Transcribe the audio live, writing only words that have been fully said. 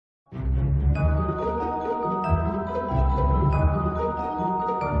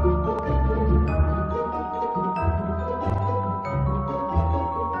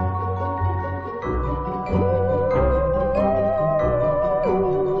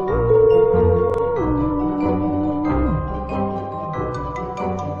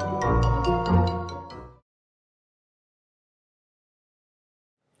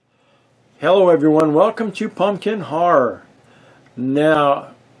Hello everyone, welcome to Pumpkin Horror.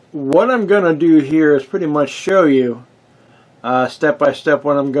 Now, what I'm going to do here is pretty much show you step by step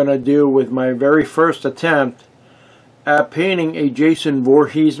what I'm going to do with my very first attempt at painting a Jason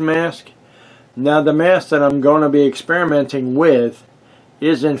Voorhees mask. Now, the mask that I'm going to be experimenting with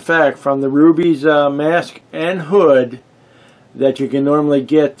is in fact from the Rubies mask and hood that you can normally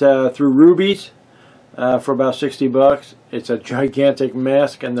get through Rubies for about 60 bucks. It's a gigantic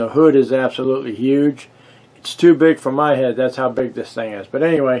mask and the hood is absolutely huge. It's too big for my head, that's how big this thing is. But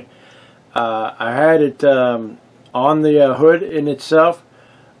anyway, I had it on the hood in itself,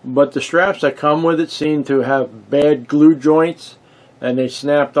 but the straps that come with it seem to have bad glue joints and they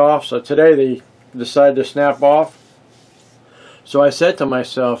snapped off. So today they decided to snap off. So I said to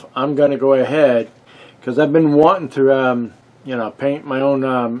myself, I'm going to go ahead, because I've been wanting to paint my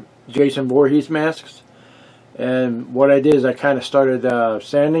own Jason Voorhees masks. And what I did is I kind of started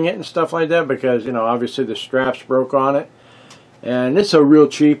sanding it and stuff like that, because obviously the straps broke on it, and it's a real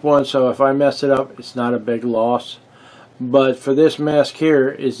cheap one, so if I mess it up it's not a big loss. But for this mask here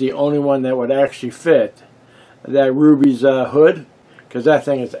is the only one that would actually fit that Rubies hood, because that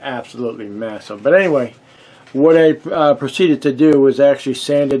thing is absolutely massive. But anyway, what I proceeded to do was actually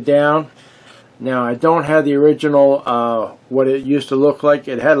sand it down. Now, I don't have the original what it used to look like.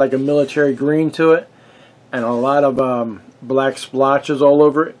 It had like a military green to it and a lot of black splotches all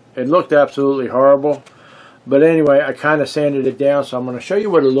over it. It looked absolutely horrible. But anyway, I kind of sanded it down, so I'm going to show you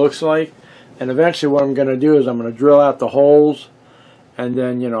what it looks like. And eventually what I'm going to do is I'm going to drill out the holes and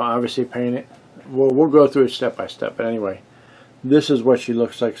then, obviously paint it. We'll go through it step by step. But anyway, this is what she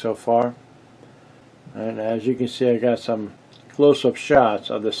looks like so far. And as you can see, I got some close-up shots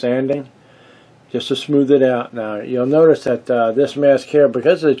of the sanding just to smooth it out. Now, you'll notice that this mask here,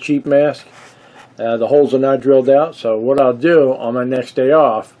 because it's a cheap mask, the holes are not drilled out. So what I'll do on my next day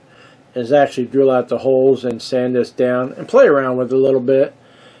off is actually drill out the holes and sand this down and play around with it a little bit.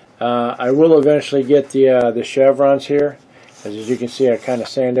 I will eventually get the chevrons here. As you can see, I kind of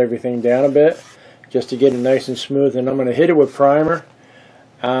sand everything down a bit just to get it nice and smooth, and I'm going to hit it with primer.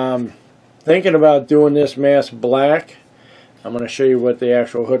 Thinking about doing this mask black. I'm going to show you what the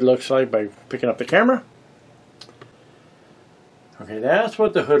actual hood looks like by picking up the camera. Okay, that's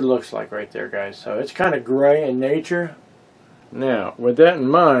what the hood looks like right there, guys. So it's kind of gray in nature. Now, with that in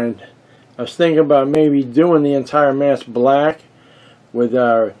mind, I was thinking about maybe doing the entire mask black with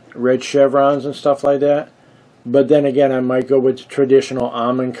red chevrons and stuff like that. But then again, I might go with the traditional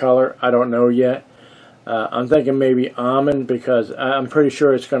almond color. I don't know yet. I'm thinking maybe almond, because I'm pretty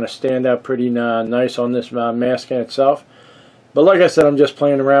sure it's going to stand out pretty nice on this mask in itself. But like I said, I'm just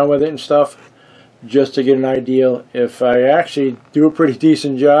playing around with it and stuff just to get an idea. If I actually do a pretty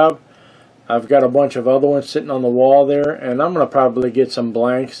decent job, I've got a bunch of other ones sitting on the wall there, and I'm going to probably get some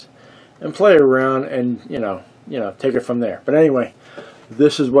blanks and play around and take it from there. But anyway,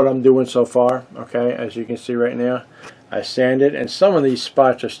 this is what I'm doing so far. Okay, as you can see right now, I sanded, and some of these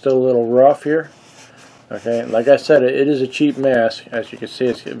spots are still a little rough here. Okay, like I said, it is a cheap mask. As you can see,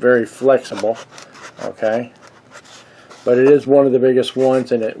 it's very flexible. Okay, but it is one of the biggest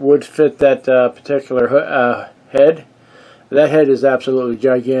ones, and it would fit that particular head. That head is absolutely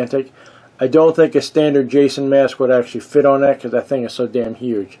gigantic. I don't think a standard Jason mask would actually fit on that, because that thing is so damn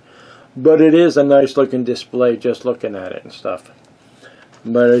huge. But it is a nice looking display just looking at it and stuff.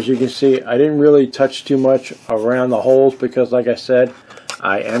 But as you can see, I didn't really touch too much around the holes, because like I said,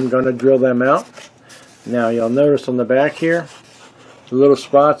 I am going to drill them out. Now, you'll notice on the back here, the little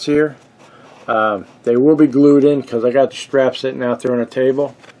spots here, they will be glued in, because I got the strap sitting out there on a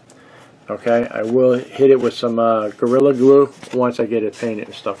table. Okay, I will hit it with some Gorilla Glue once I get it painted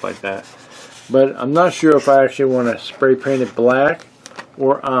and stuff like that. But I'm not sure if I actually want to spray paint it black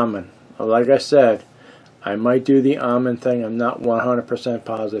or almond. Like I said, I might do the almond thing. I'm not 100%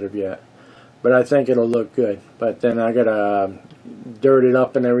 positive yet, but I think it'll look good. But then I gotta dirt it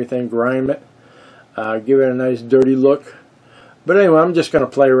up and everything, grime it, give it a nice dirty look. But anyway, I'm just going to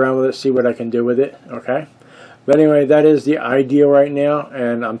play around with it, see what I can do with it, okay? But anyway, that is the idea right now,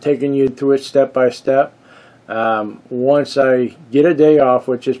 and I'm taking you through it step by step. Once I get a day off,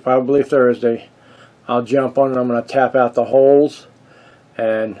 which is probably Thursday, I'll jump on and I'm going to tap out the holes,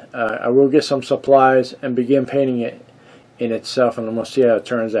 and I will get some supplies and begin painting it in itself, and I'm going to see how it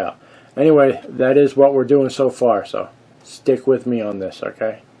turns out. Anyway, that is what we're doing so far, so stick with me on this,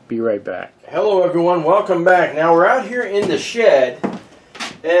 okay? Be right back. Hello everyone, welcome back. Now we're out here in the shed,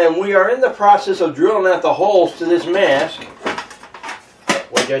 and we are in the process of drilling out the holes to this mask,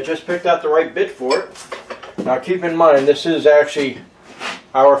 which I just picked out the right bit for it. Now keep in mind, this is actually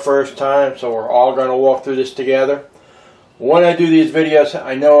our first time, so we're all going to walk through this together. when I do these videos,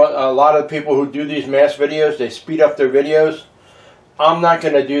 I know a lot of people who do these mask videos, they speed up their videos. I'm not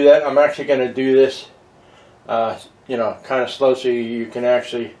going to do that. I'm actually going to do this, you know, kind of slow, so you can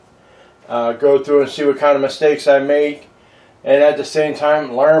actually go through and see what kind of mistakes I make, and at the same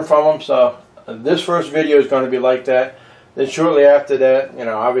time learn from them. So this first video is going to be like that. Then shortly after that, you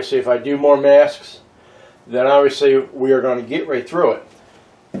know, obviously if I do more masks, then obviously we are going to get right through it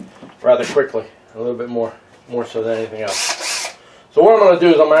rather quickly, a little bit more so than anything else. So what I'm going to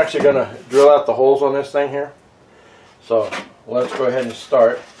do is I'm actually going to drill out the holes on this thing here. So let's go ahead and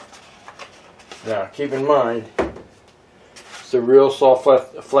start. Now keep in mind, it's a real soft,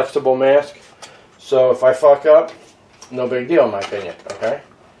 flexible mask. So if I fuck up, no big deal in my opinion, okay?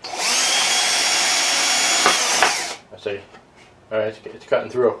 I see. Alright, it's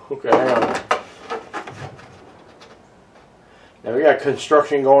cutting through. Okay, hang on. Now we got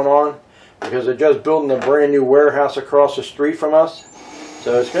construction going on because they're just building a brand new warehouse across the street from us.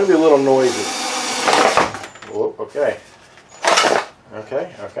 So it's going to be a little noisy. Whoop, okay.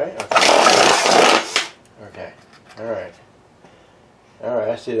 Okay. Alright. Alright,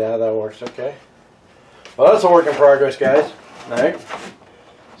 I see how that works. Okay. Well, that's a work in progress, guys. Alright.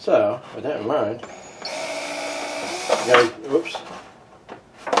 So, with that in mind, you gotta, whoops.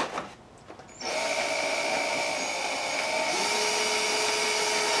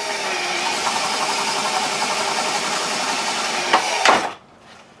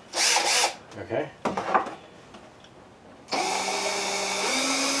 Okay.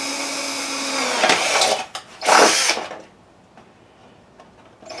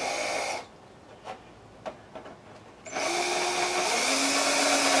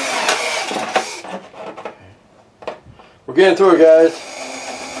 We're getting through it, guys.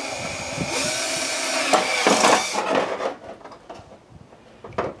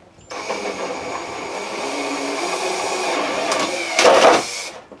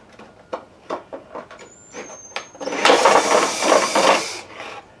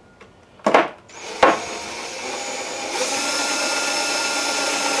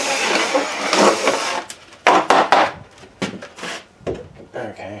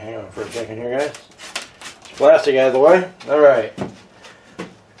 Okay, hang on for a second here, guys. Plastic out of the way. Alright.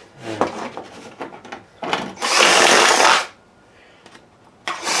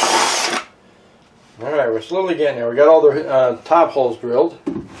 Alright, we're slowly getting there. We got all the top holes drilled.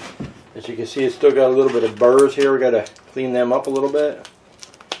 As you can see, it's still got a little bit of burrs here. We got to clean them up a little bit.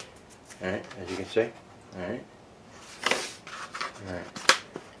 Alright, as you can see. Alright. Alright.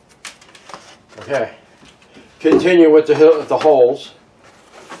 Okay. Continue with the holes.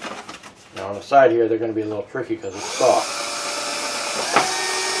 Now on the side here, they're going to be a little tricky because it's soft.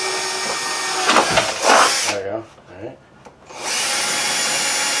 There we go. Alright.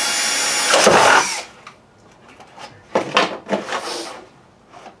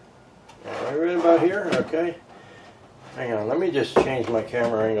 Right about here? Okay. Hang on, let me just change my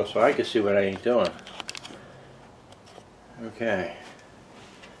camera angle so I can see what I'm doing. Okay.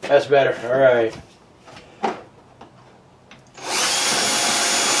 That's better. Alright.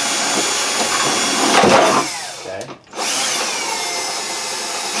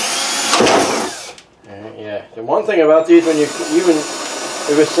 Yeah, the one thing about these, when you even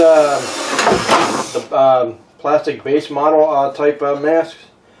if it's the plastic base model type masks,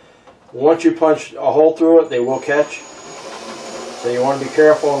 once you punch a hole through it, they will catch. So you want to be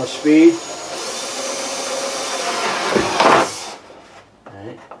careful on the speed.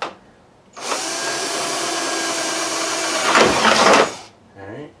 Alright.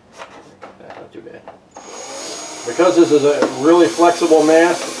 Alright. That's not too bad. Because this is a really flexible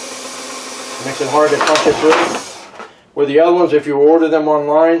mask, makes it hard to punch it through. With the other ones, if you order them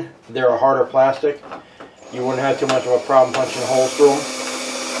online, they're a harder plastic. You wouldn't have too much of a problem punching holes through them.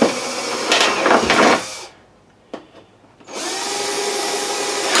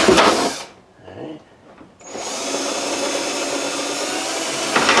 Alright.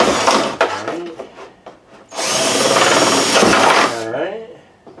 Alright.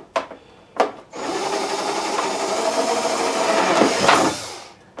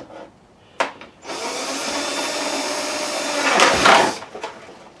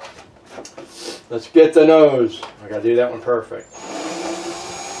 Let's get the nose. I gotta do that one perfect.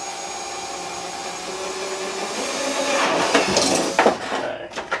 Okay.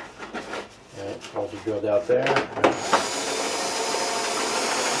 Alright, holes are drilled out there.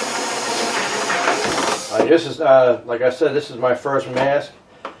 This is, like I said, this is my first mask.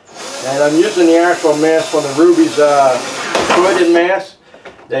 And I'm using the actual mask from the Rubies hooded mask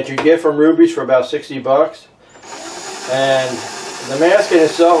that you get from Rubies for about 60 bucks. And the mask in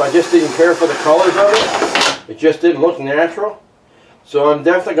itself, I just didn't care for the colors of it. It just didn't look natural. So I'm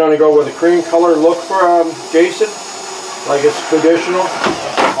definitely going to go with a cream color look for Jason. Like it's traditional.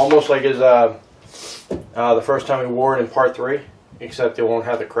 Almost like his the first time he wore it in part 3. Except it won't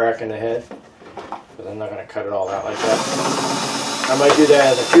have the crack in the head. But I'm not going to cut it all out like that. I might do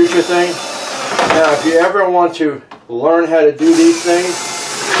that as a future thing. Now if you ever want to learn how to do these things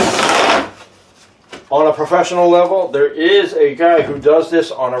on a professional level, there is a guy who does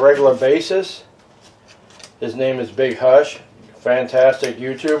this on a regular basis. His name is Big Hush. Fantastic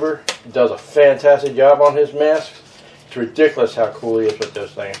YouTuber. He does a fantastic job on his masks. It's ridiculous how cool he is with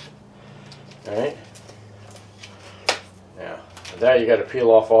those things. Alright. Now, with that you got to peel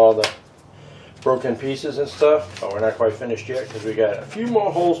off all the broken pieces and stuff. But we're not quite finished yet because we got a few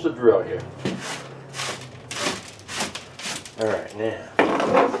more holes to drill here. Alright, now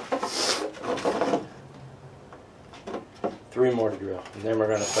 3 more to drill. And then we're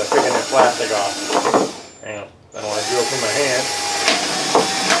going to start picking that plastic off. And I don't want to drill through my hand.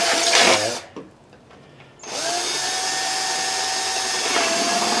 Alright.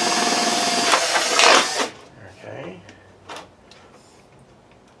 Okay.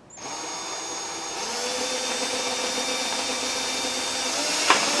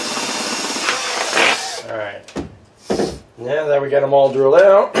 Alright. Now that we got them all drilled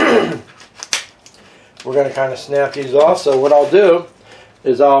out, we're going to kind of snap these off. So what I'll do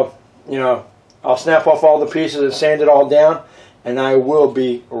is I'll snap off all the pieces and sand it all down, and I will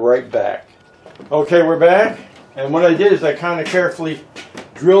be right back. Okay, we're back, and what I did is I kind of carefully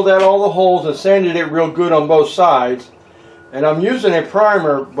drilled out all the holes and sanded it real good on both sides. And I'm using a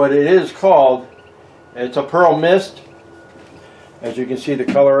primer, but it is called, it's a Pearl Mist. As you can see the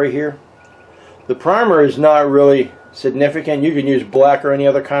color right here. The primer is not really significant. You can use black or any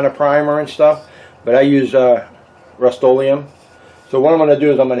other kind of primer and stuff, but I use Rust-Oleum. So what I'm going to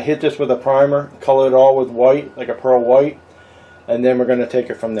do is I'm going to hit this with a primer, color it all with white, like a pearl white, and then we're going to take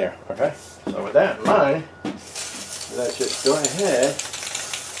it from there. Okay? So with that in mind, let's just go ahead,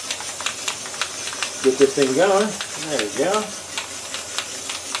 get this thing going. There we go.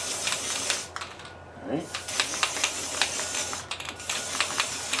 Alright.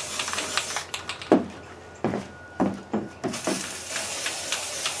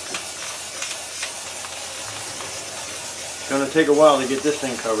 It's going to take a while to get this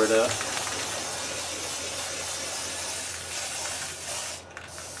thing covered up.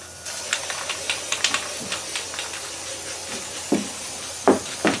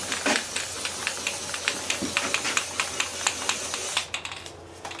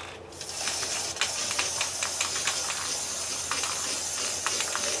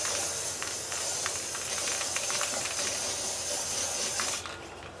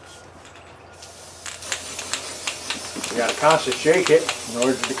 You got to constantly shake it in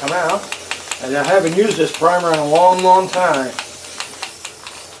order to come out. And I haven't used this primer in a long, long time.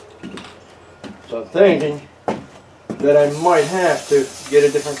 So I'm thinking that I might have to get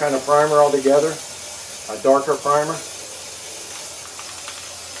a different kind of primer altogether. A darker primer.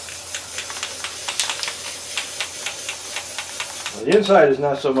 Well, the inside is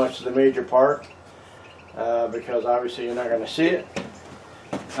not so much the major part because obviously you're not going to see it.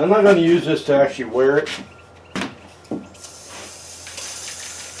 I'm not going to use this to actually wear it.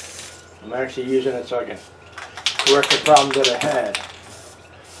 I'm actually using it so I can correct the problems that I had.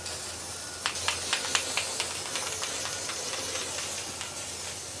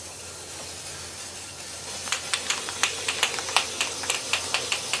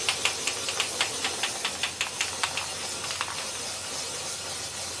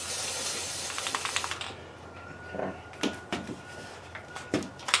 Okay.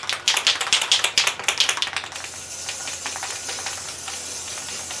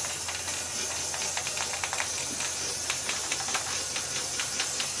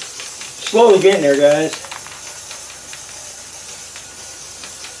 Slowly getting there, guys.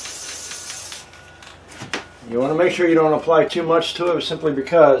 You want to make sure you don't apply too much to it simply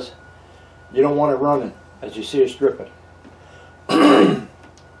because you don't want it running as you see it dripping. So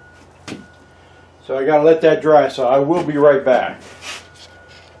I gotta let that dry, so I will be right back.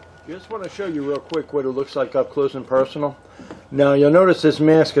 Just want to show you real quick what it looks like up close and personal. Now you'll notice this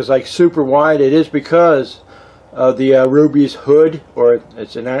mask is like super wide. It is because of the Rubies hood, or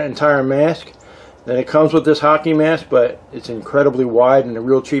it's an entire mask. Then it comes with this hockey mask, but it's incredibly wide and a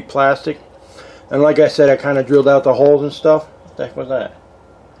real cheap plastic. And like I said, I kind of drilled out the holes and stuff. What the heck was that?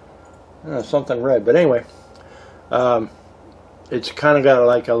 Something red, but anyway, it's kind of got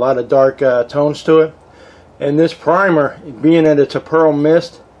like a lot of dark tones to it. And this primer, being that it's a Pearl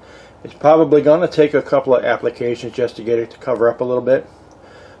Mist, it's probably going to take a couple of applications just to get it to cover up a little bit.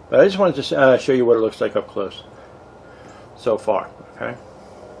 But I just wanted to show you what it looks like up close so far. Okay,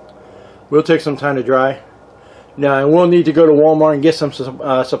 we'll take some time to dry. Now I will need to go to Walmart and get some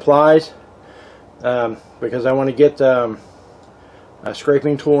supplies because I want to get a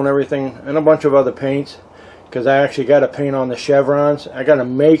scraping tool and everything and a bunch of other paints, because I actually got to paint on the chevrons. I got to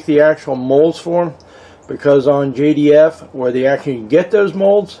make the actual molds for them, because on JDF where they actually get those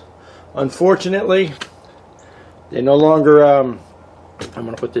molds, unfortunately they no longer I'm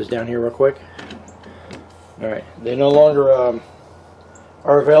going to put this down here real quick. Alright, they no longer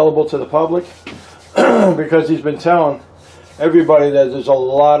are available to the public because he's been telling everybody that there's a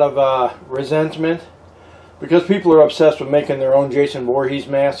lot of resentment because people are obsessed with making their own Jason Voorhees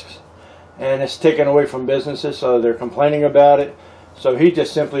masks, and it's taken away from businesses, so they're complaining about it. So he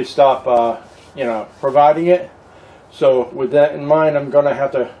just simply stopped providing it. So with that in mind, I'm going to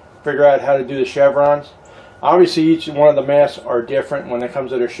have to figure out how to do the chevrons. Obviously each one of the masks are different when it comes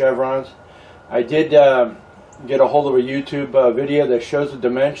to their chevrons. I did get a hold of a YouTube video that shows the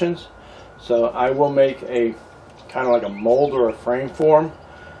dimensions, so I will make a kind of like a mold or a frame for them,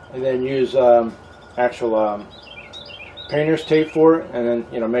 and then use actual painter's tape for it, and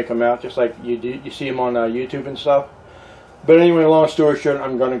then make them out just like you see them on YouTube and stuff. But anyway, long story short,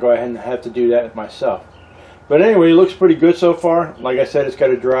 I'm going to go ahead and have to do that myself. But anyway, it looks pretty good so far. Like I said, it's got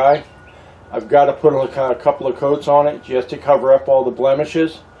to dry. I've got to put a couple of coats on it just to cover up all the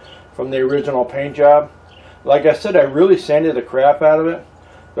blemishes from the original paint job. Like I said, I really sanded the crap out of it,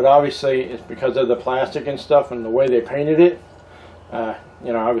 but obviously it's because of the plastic and stuff and the way they painted it.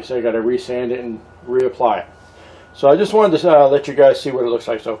 Obviously I got to resand it and reapply it. So I just wanted to let you guys see what it looks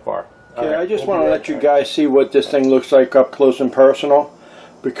like so far. Okay, I just want to let you guys see what this thing looks like up close and personal.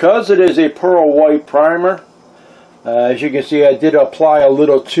 Because it is a pearl white primer, as you can see, I did apply a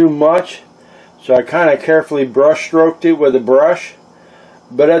little too much, so I kind of carefully brush stroked it with a brush.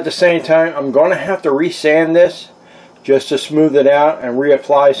 But at the same time, I'm going to have to resand this just to smooth it out and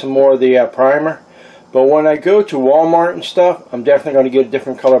reapply some more of the primer. But when I go to Walmart and stuff, I'm definitely going to get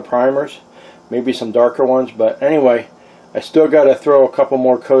different color primers, maybe some darker ones. But anyway, I still got to throw a couple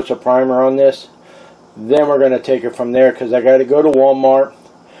more coats of primer on this. Then we're going to take it from there, because I got to go to Walmart,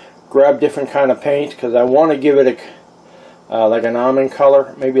 grab different kind of paint, because I want to give it a like an almond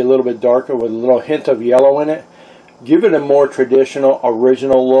color, maybe a little bit darker with a little hint of yellow in it. Give it a more traditional,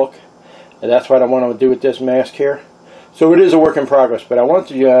 original look, and that's what I want to do with this mask here. So it is a work in progress, but I want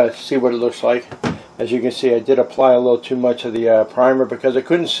to see what it looks like. As you can see, I did apply a little too much of the primer because I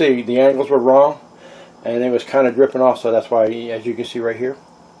couldn't see. The angles were wrong, and it was kind of dripping off, so that's why, as you can see right here.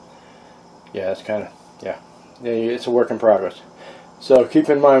 Yeah, it's kind of, yeah, it's a work in progress. So keep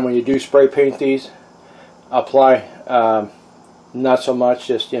in mind when you do spray paint these, apply not so much,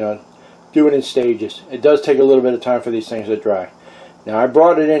 just do it in stages. It does take a little bit of time for these things to dry. Now I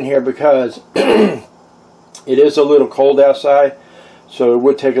brought it in here because it is a little cold outside, so it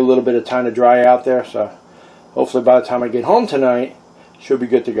would take a little bit of time to dry out there. So hopefully by the time I get home tonight, it should be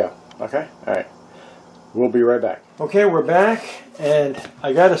good to go. Okay? Alright. We'll be right back. Okay, we're back, and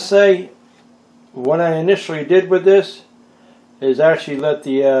I gotta say, what I initially did with this is actually let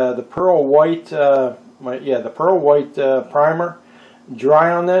the pearl white the pearl white primer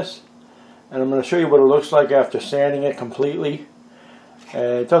dry on this. And I'm going to show you what it looks like after sanding it completely.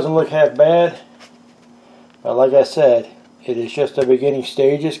 It doesn't look half bad, but like I said, it is just the beginning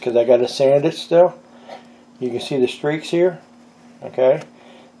stages because I got to sand it still. You can see the streaks here. Okay,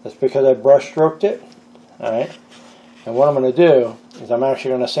 that's because I brush stroked it. Alright, and what I'm going to do is I'm actually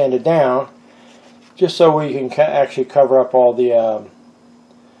going to sand it down just so we can actually cover up all the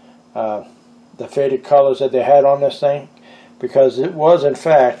faded colors that they had on this thing, because it was in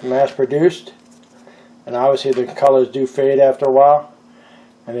fact mass produced, and obviously the colors do fade after a while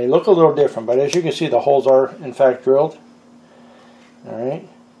and they look a little different, but as you can see the holes are in fact drilled. Alright,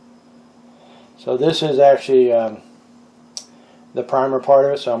 so this is actually the primer part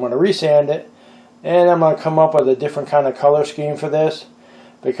of it, so I'm going to resand it, and I'm going to come up with a different kind of color scheme for this,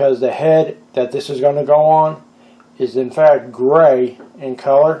 because the head that this is going to go on is in fact gray in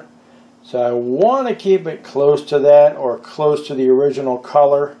color. So I want to keep it close to that, or close to the original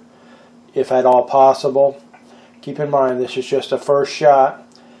color, if at all possible. Keep in mind, this is just a first shot.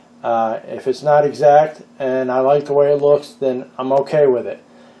 If it's not exact and I like the way it looks, then I'm okay with it.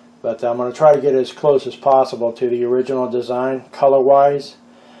 But I'm going to try to get as close as possible to the original design, color-wise.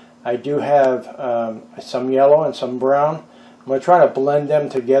 I do have some yellow and some brown. I'm going to try to blend them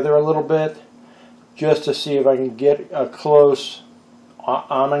together a little bit, just to see if I can get a close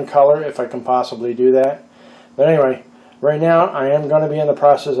almond color, if I can possibly do that. But anyway, right now I am going to be in the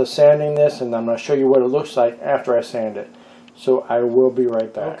process of sanding this, and I'm going to show you what it looks like after I sand it. So I will be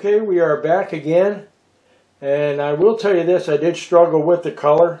right back. Okay, we are back again. And I will tell you this, I did struggle with the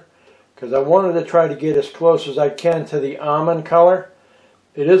color because I wanted to try to get as close as I can to the almond color.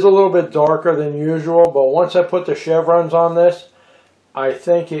 It is a little bit darker than usual, but once I put the chevrons on this, I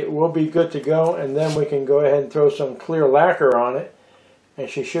think it will be good to go, and then we can go ahead and throw some clear lacquer on it, and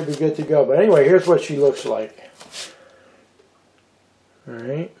she should be good to go. But anyway, here's what she looks like.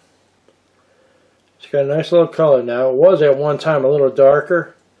 Alright. It's got a nice little color now. It was at one time a little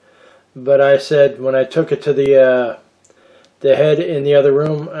darker, but I said when I took it to the head in the other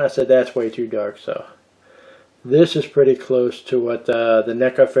room, I said that's way too dark. So this is pretty close to what the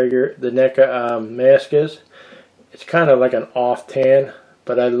NECA mask is. It's kind of like an off tan,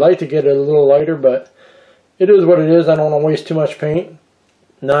 but I'd like to get it a little lighter, but it is what it is. I don't want to waste too much paint.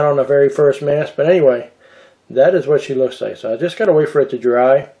 Not on the very first mask, but anyway, that is what she looks like. So I just got to wait for it to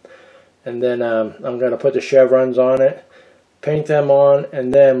dry, and then I'm going to put the chevrons on it, paint them on,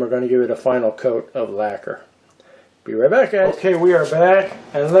 and then we're going to give it a final coat of lacquer. Be right back, guys. Okay, we are back,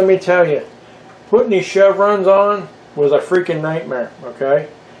 and let me tell you, putting these chevrons on was a freaking nightmare, okay?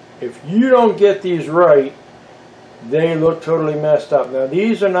 If you don't get these right, they look totally messed up. Now,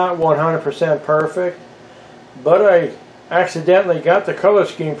 these are not 100% perfect, but I accidentally got the color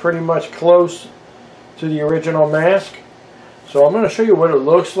scheme pretty much close to the original mask. So I'm going to show you what it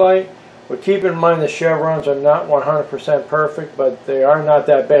looks like. But keep in mind the chevrons are not 100% perfect, but they are not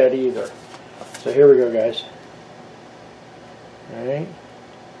that bad either. So here we go, guys. Alright.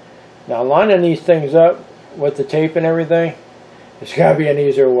 Now lining these things up with the tape and everything, it's got to be an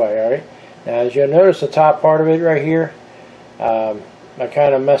easier way, alright? Now as you'll notice the top part of it right here, I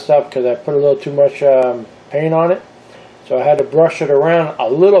kind of messed up because I put a little too much paint on it. So I had to brush it around a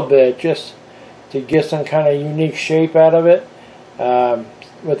little bit just to get some kind of unique shape out of it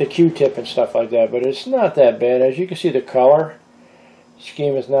with a Q-tip and stuff like that. But it's not that bad. As you can see, the color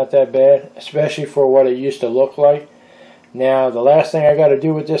scheme is not that bad, especially for what it used to look like. Now, the last thing I got to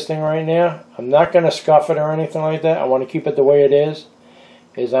do with this thing right now, I'm not going to scuff it or anything like that. I want to keep it the way it is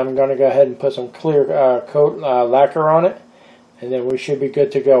I'm going to go ahead and put some clear coat lacquer on it, and then we should be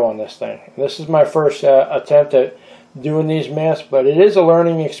good to go on this thing. This is my first attempt at doing these masks, but it is a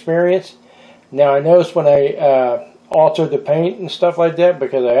learning experience. Now, I noticed when I altered the paint and stuff like that,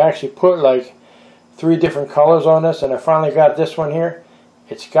 because I actually put like 3 different colors on this, and I finally got this one here.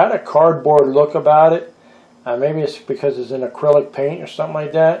 It's got a cardboard look about it. Maybe it's because it's in acrylic paint or something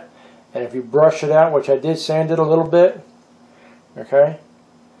like that. And if you brush it out, which I did sand it a little bit, okay,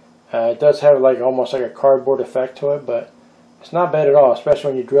 it does have like almost like a cardboard effect to it, but it's not bad at all,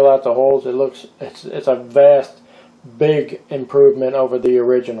 especially when you drill out the holes. It's a vast, big improvement over the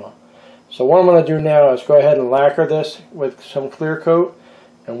original. So what I'm going to do now is go ahead and lacquer this with some clear coat,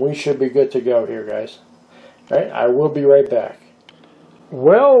 and we should be good to go here, guys. All right, I will be right back.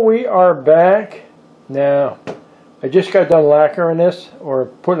 Well, we are back. Now, I just got done lacquering this, or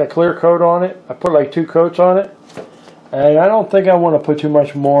putting a clear coat on it. I put like 2 coats on it, and I don't think I want to put too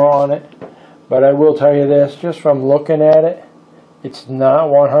much more on it, but I will tell you this, just from looking at it, it's not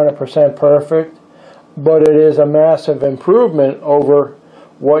 100% perfect, but it is a massive improvement over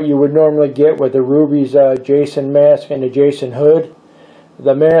what you would normally get with the Rubies Jason mask and the Jason hood.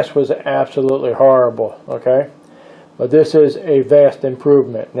 The mask was absolutely horrible, okay? But this is a vast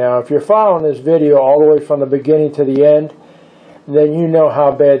improvement. Now, if you're following this video all the way from the beginning to the end, then you know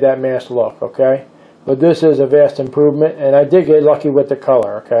how bad that mask looked, okay? But this is a vast improvement, and I did get lucky with the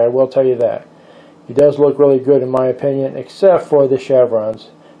color, okay? I will tell you that. It does look really good in my opinion, except for the chevrons.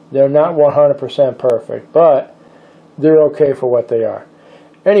 They're not 100% perfect, but they're okay for what they are.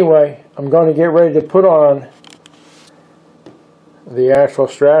 Anyway, I'm going to get ready to put on the actual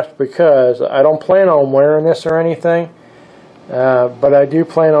straps because I don't plan on wearing this or anything, but I do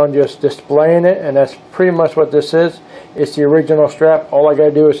plan on just displaying it, and that's pretty much what this is. It's the original strap. All I got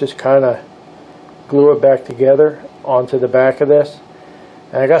to do is just kind of glue it back together onto the back of this,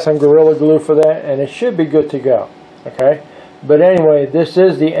 and I got some Gorilla Glue for that, and it should be good to go, okay? But anyway, this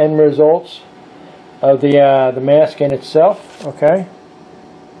is the end results of the mask in itself, okay?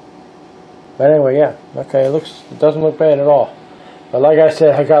 But anyway, yeah, okay, it doesn't look bad at all. But like I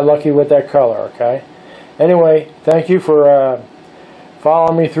said, I got lucky with that color, okay? Anyway, thank you for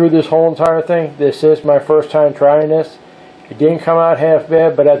following me through this whole entire thing. This is my first time trying this. It didn't come out half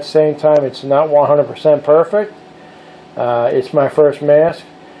bad, but at the same time, it's not 100% perfect. It's my first mask.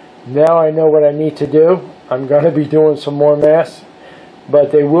 Now I know what I need to do. I'm going to be doing some more masks,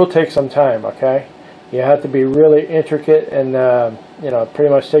 but they will take some time, okay? You have to be really intricate and, you know, pretty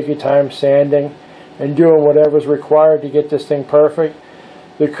much take your time sanding and doing whatever's required to get this thing perfect.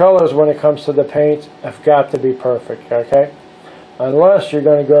 The colors when it comes to the paint have got to be perfect, okay? unless you're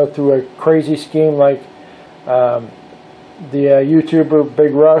going to go through a crazy scheme like the YouTuber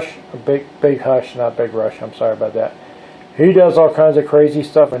Big Rush, Big Hush, not Big Rush, I'm sorry about that. He does all kinds of crazy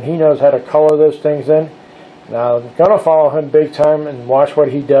stuff, and he knows how to color those things in. Now, I'm going to follow him big time and watch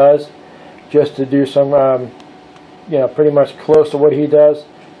what he does, just to do some, you know, pretty much close to what he does,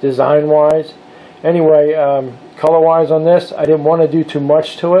 design-wise. Anyway, color-wise on this, I didn't want to do too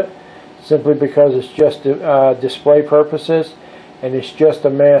much to it, simply because it's just display purposes, and it's just a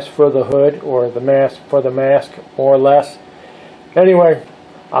mask for the hood, or the mask for the mask, more or less. Anyway,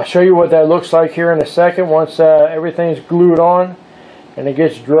 I'll show you what that looks like here in a second. Once everything's glued on and it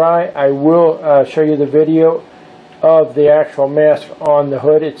gets dry, I will show you the video of the actual mask on the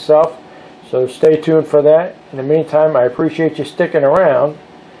hood itself. So stay tuned for that. In the meantime, I appreciate you sticking around.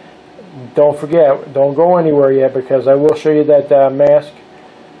 Don't forget, don't go anywhere yet, because I will show you that mask,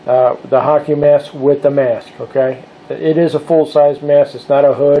 the hockey mask with the mask, okay? It is a full-size mask, it's not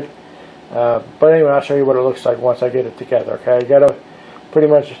a hood. But anyway, I'll show you what it looks like once I get it together, okay? I gotta pretty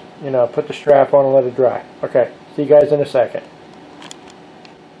much, you know, put the strap on and let it dry. Okay, see you guys in a second.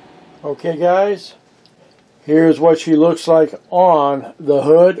 Okay guys, here's what she looks like on the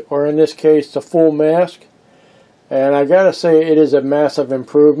hood, or in this case the full mask. And I gotta say, it is a massive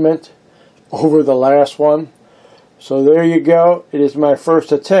improvement over the last one. So there you go. It is my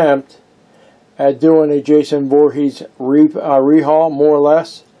first attempt at doing a Jason Voorhees rehaul, more or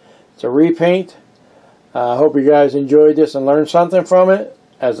less. It's a repaint. I hope you guys enjoyed this and learned something from it,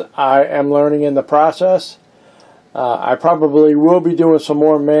 as I am learning in the process. I probably will be doing some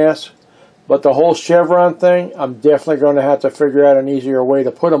more masks, but the whole chevron thing, I'm definitely going to have to figure out an easier way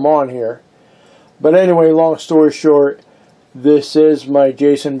to put them on here. But anyway, long story short, this is my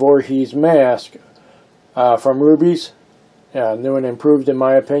Jason Voorhees mask from Rubies. New and improved in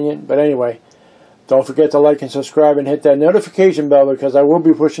my opinion. But anyway, don't forget to like and subscribe and hit that notification bell, because I will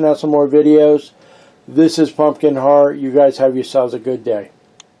be pushing out some more videos. This is Pumpkin Heart. You guys have yourselves a good day.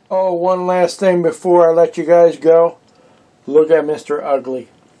 Oh, one last thing before I let you guys go. Look at Mr. Ugly.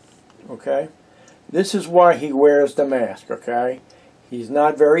 Okay? This is why he wears the mask, okay? He's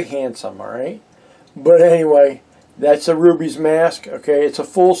not very handsome, alright? But anyway, that's a Rubies mask, okay? It's a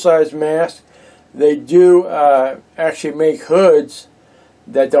full-size mask. They do actually make hoods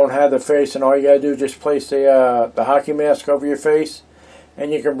that don't have the face, and all you gotta do is just place the hockey mask over your face,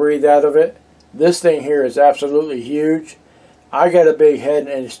 and you can breathe out of it. This thing here is absolutely huge. I got a big head,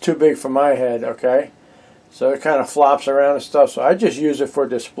 and it's too big for my head, okay? So it kind of flops around and stuff, so I just use it for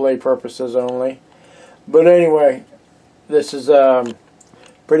display purposes only. But anyway, this is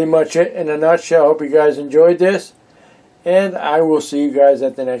pretty much it in a nutshell. Hope you guys enjoyed this, and I will see you guys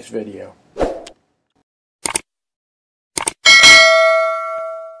at the next video.